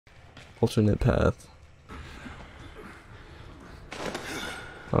Alternate path.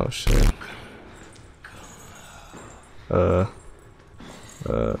 Oh shit. What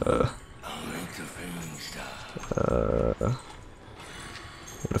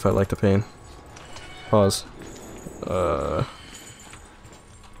if I like the pain? Pause. I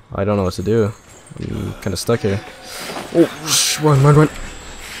don't know what to do. I'm kind of stuck here. Oh, run, run, run!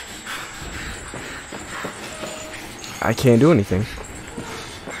 I can't do anything.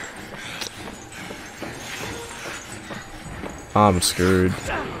 I'm screwed.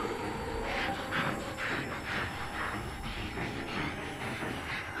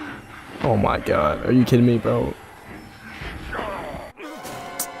 Oh my god, are you kidding me, bro?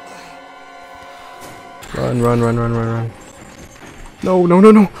 Run, run, run, run, run, run. No, no,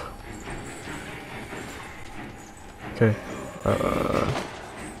 no, no! Okay.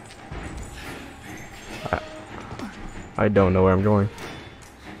 I don't know where I'm going.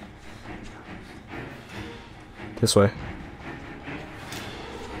 This way.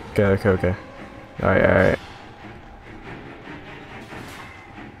 Okay, okay, okay. Alright, alright.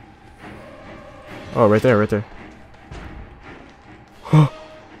 Oh, right there, right there. Go,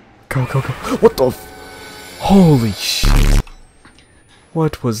 go, go. What the f— Holy shit.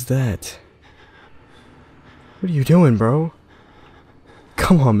 What was that? What are you doing, bro?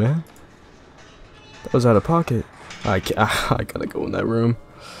 Come on, man. That was out of pocket. I gotta go in that room.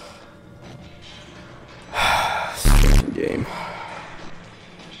 Game.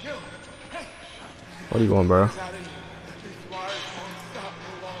 What do you want, bro?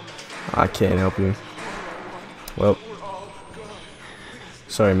 I can't help you. Well,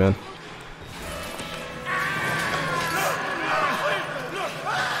 sorry, man.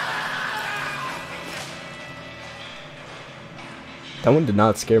 That one did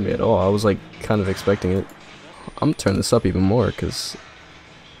not scare me at all. I was like kind of expecting it. I'm gonna turn this up even more because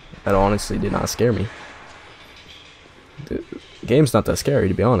that honestly did not scare me. The game's not that scary,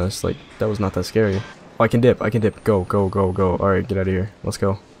 to be honest. Like, that was not that scary. Oh, I can dip, I can dip. Go, go, go, go. Alright, get out of here. Let's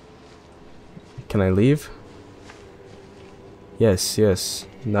go. Can I leave? Yes, yes.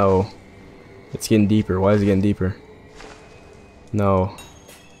 No. It's getting deeper. Why is it getting deeper? No.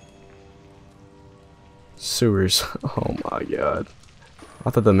 Sewers. Oh my god. I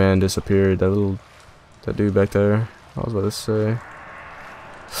thought the man disappeared. That dude back there. I was about to say.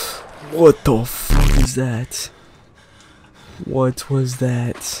 What the fuck is that? What was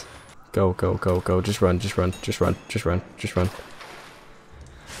that? Go, go, go, go. Just run, just run, just run, just run, just run.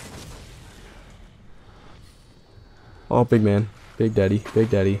 Oh, big man. Big daddy, big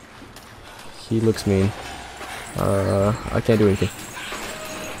daddy. He looks mean. I can't do anything.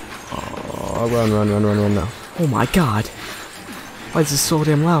 Oh, run, run, run, run, run now. Oh my god. Why is this so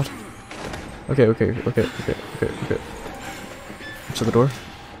damn loud? Okay, okay, okay, okay, okay, okay. To the door.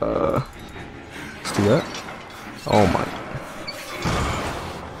 Let's do that. Oh my.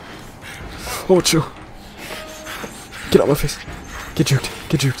 Oh, chill. Get out my face. Get juked.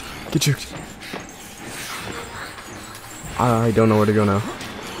 Get juked. Get juked. I don't know where to go now.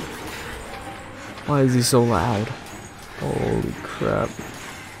 Why is he so loud? Holy crap.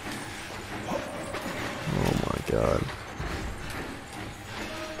 Oh my god.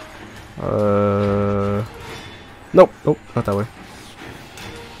 Nope. Nope. Not that way.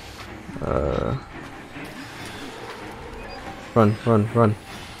 Run, run, run.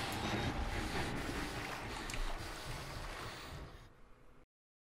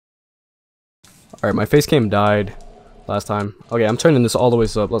 Alright, my face cam died last time. Okay, I'm turning this all the way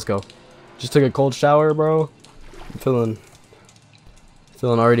up. Let's go. Just took a cold shower, bro. I'm feeling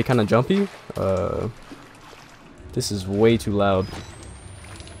already kind of jumpy. This is way too loud.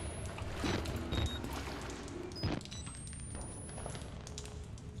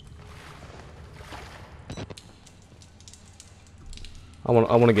 I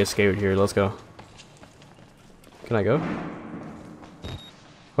want to get scared here. Let's go. Can I go?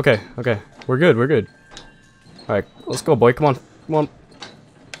 Okay, okay. We're good, we're good. Alright, let's go, boy. Come on. Come on.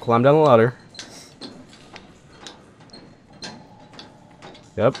 Climb down the ladder.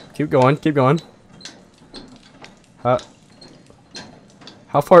 Yep, keep going, keep going. How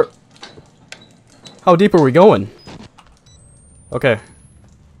far? How deep are we going? Okay.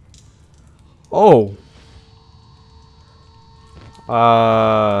 Oh.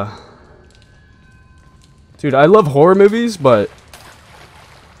 Dude, I love horror movies, but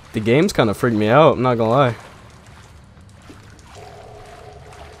the game's kind of freaked me out, I'm not gonna lie.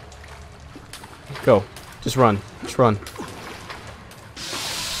 Go. Just run. Just run.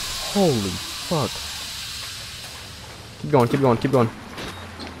 Holy fuck. Keep going, keep going, keep going.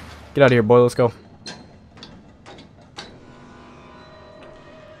 Get out of here, boy, let's go.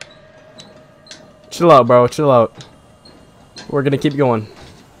 Chill out, bro. Chill out. We're gonna keep going.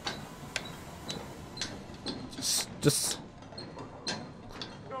 Just.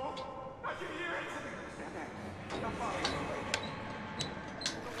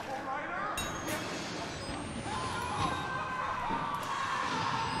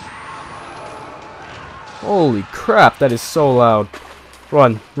 Holy crap, that is so loud.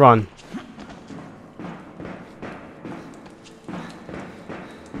 Run, run.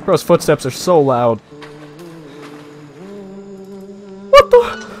 Bro's footsteps are so loud. What the?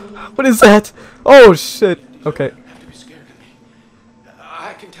 What is that? Oh shit. Okay. You're scared of me.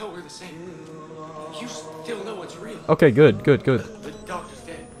 I can tell we're the same. You still know it's real. Okay, good, good, good. The doctor's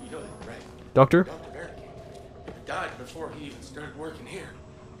dead. You know that, right? Doctor? Dr. Barricade died before he even started working here.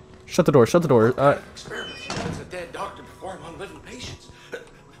 Shut the door, shut the door. Experiments. It's a dead doctor perform on living patients.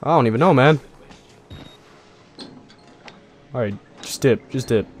 I don't even know, man. Alright, just dip, just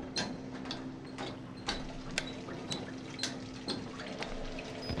dip.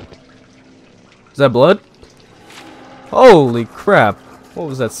 Is that blood? Holy crap. What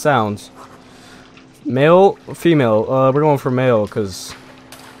was that sound? Male or female? We're going for male, cause...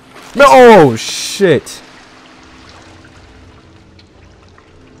 No! Oh, shit!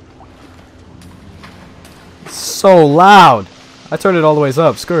 So loud! I turned it all the ways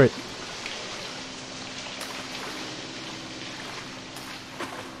up, screw it.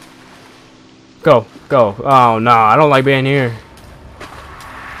 Go, go. Oh no, I don't like being here.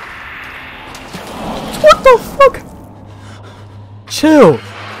 What the fuck? Chill.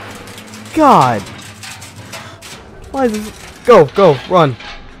 God. Why is this? Go, go, run.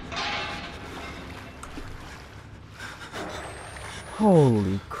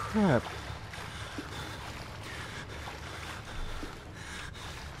 Holy crap.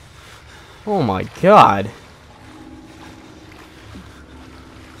 Oh my god.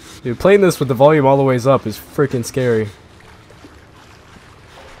 Dude, playing this with the volume all the ways up is freaking scary.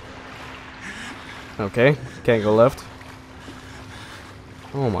 Okay, can't go left.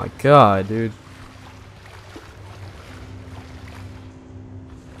 Oh my god, dude.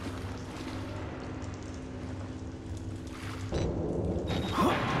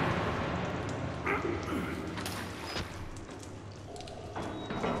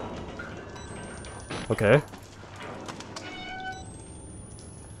 Okay.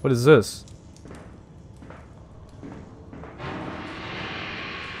 What is this?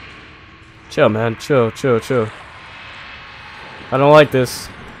 Chill, man. Chill, chill, chill. I don't like this.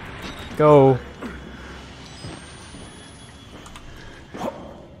 Go.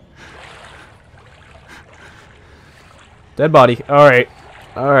 Dead body. Alright.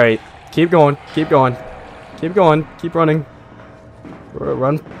 Alright. Keep going. Keep going. Keep going. Keep running.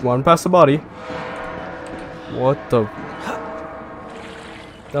 Run past the body. What the...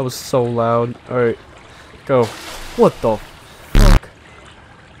 That was so loud. Alright. Go. What the fuck?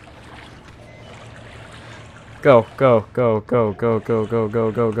 Go, go, go, go, go, go, go,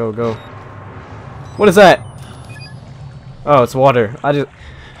 go, go, go, go. What is that? Oh, it's water. I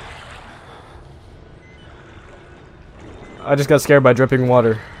just got scared by dripping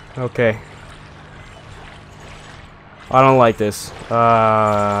water. Okay. I don't like this.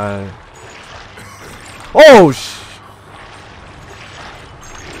 Oh sh...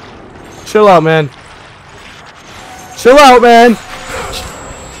 Chill out, man. Chill out, man.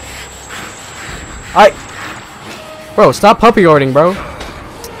 Bro, stop puppy ording, bro.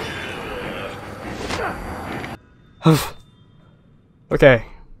 Okay.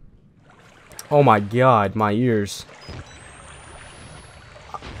 Oh my god, my ears.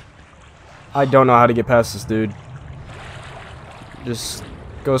 I don't know how to get past this, dude. Just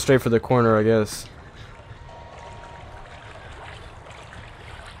go straight for the corner, I guess.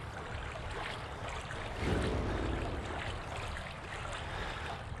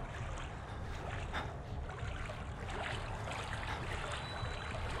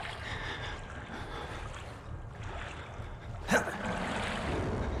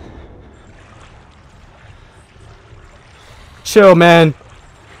 Chill, man.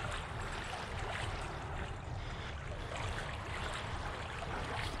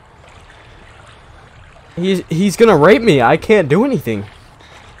 He's gonna rape me. I can't do anything.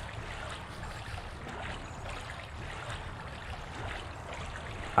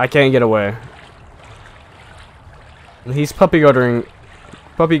 I can't get away. He's puppy guarding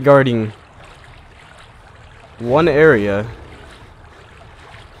one area.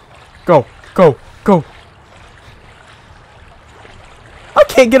 Go, go, go. I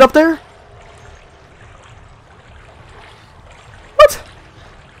can't get up there. What?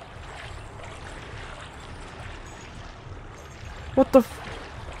 What the f...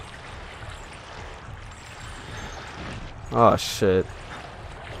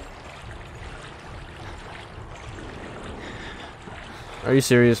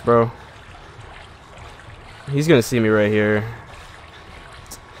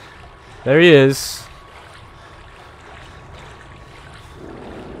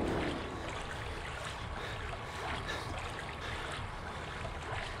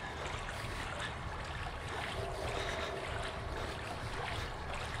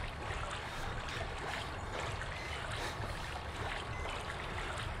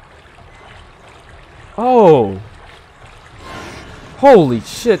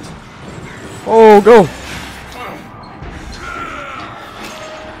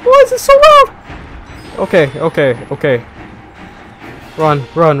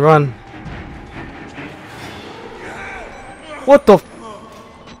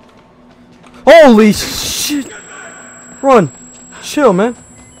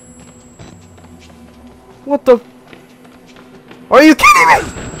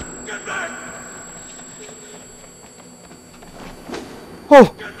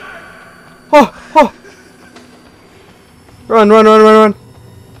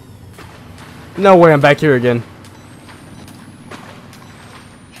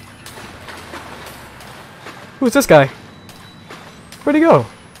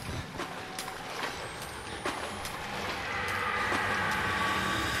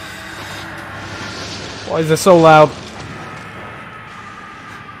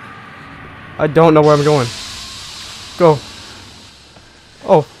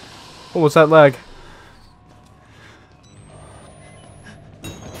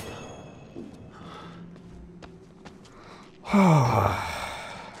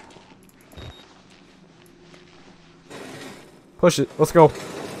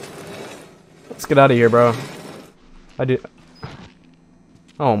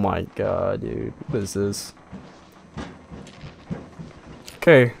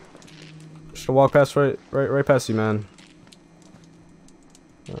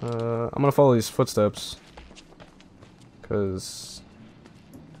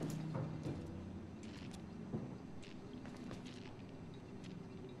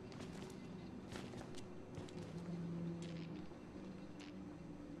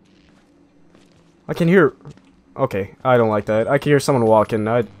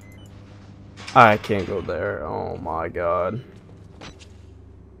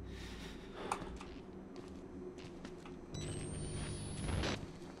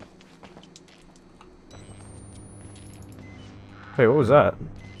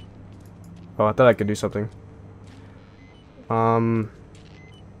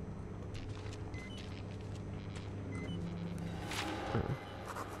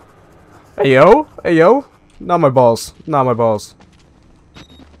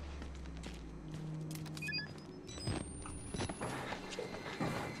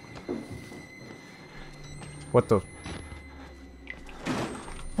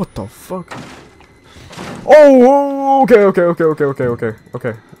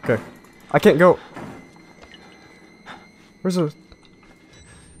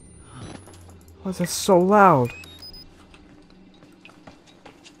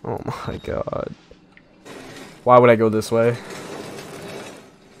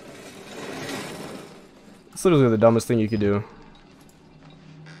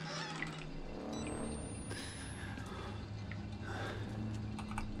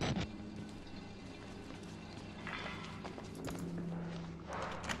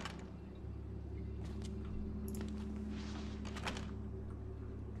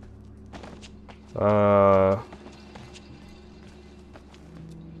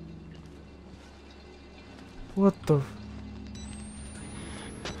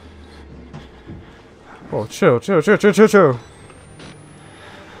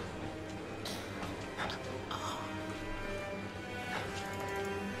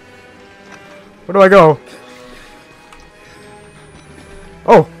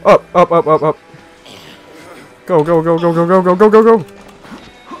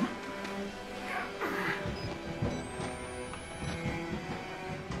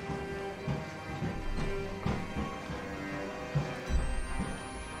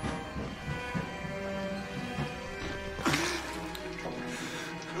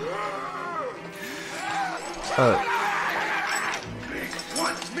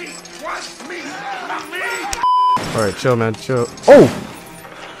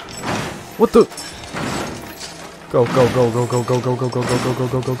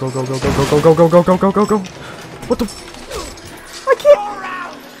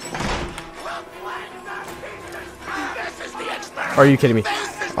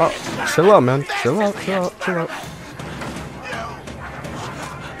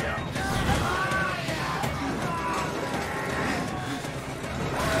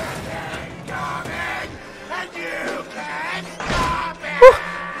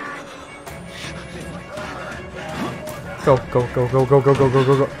 Go, go, go, go, go, go, go, go,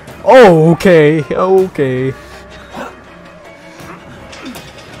 go, go. Oh, okay, okay.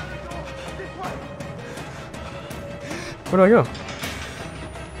 Where do I go?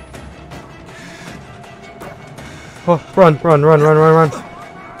 Oh, run, run, run, run, run, run.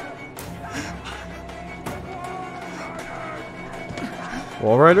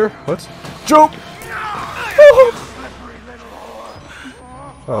 Wall rider? What? Jump!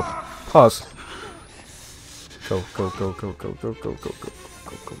 Oh, pause. Go, go, go, go, go, go, go, go, go, go,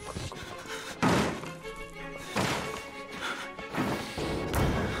 go, go, go.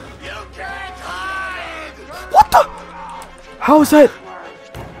 You can't hide! What the? How is that?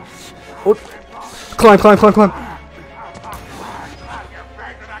 What? Climb, climb, climb, climb.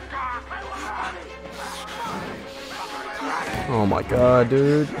 Oh my god,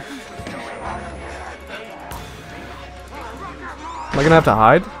 dude. Am I gonna have to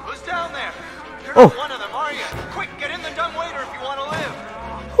hide? Who's down there? You're Oh. not one of them, are you? Quick, get in the dumbwaiter if you want to live.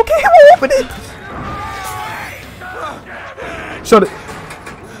 Okay, I'll open it. Shut it.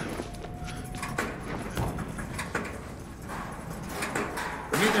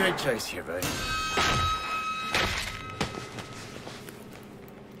 We made the right choice here, buddy.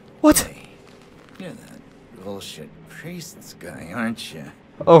 What? Hey, you're that bullshit priest's guy, aren't you?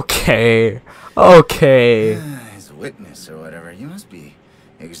 Okay. Okay. As a witness or whatever, you must be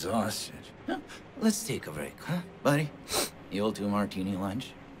exhausted. Huh? Let's take a break, huh, buddy? The old 2-martini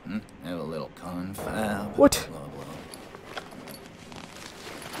lunch? Have a little confab. What? Blah,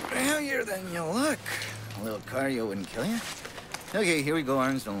 blah. Heavier than you look. A little cardio wouldn't kill you. Okay, here we go,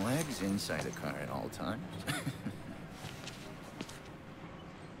 arms and legs inside the car at all times.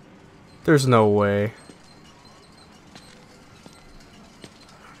 There's no way.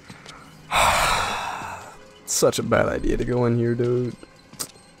 Such a bad idea to go in here, dude.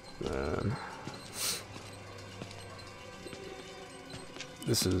 Man.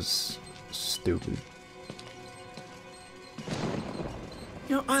 This is stupid.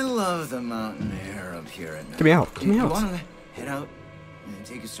 You know, I love the mountain air up here at night. Get me out. Get me You out. want to head out and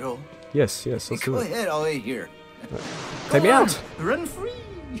take a stroll? Yes, yes, let's do Go it. ahead, I'll wait here. Take me Go on, out. Run free.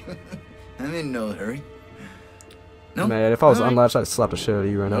 I'm in no hurry. No? Man, if I was All right. unlatched, I'd slap the shit out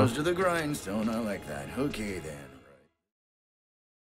of you right now. Goes to the grindstone. I like that. Okay, then.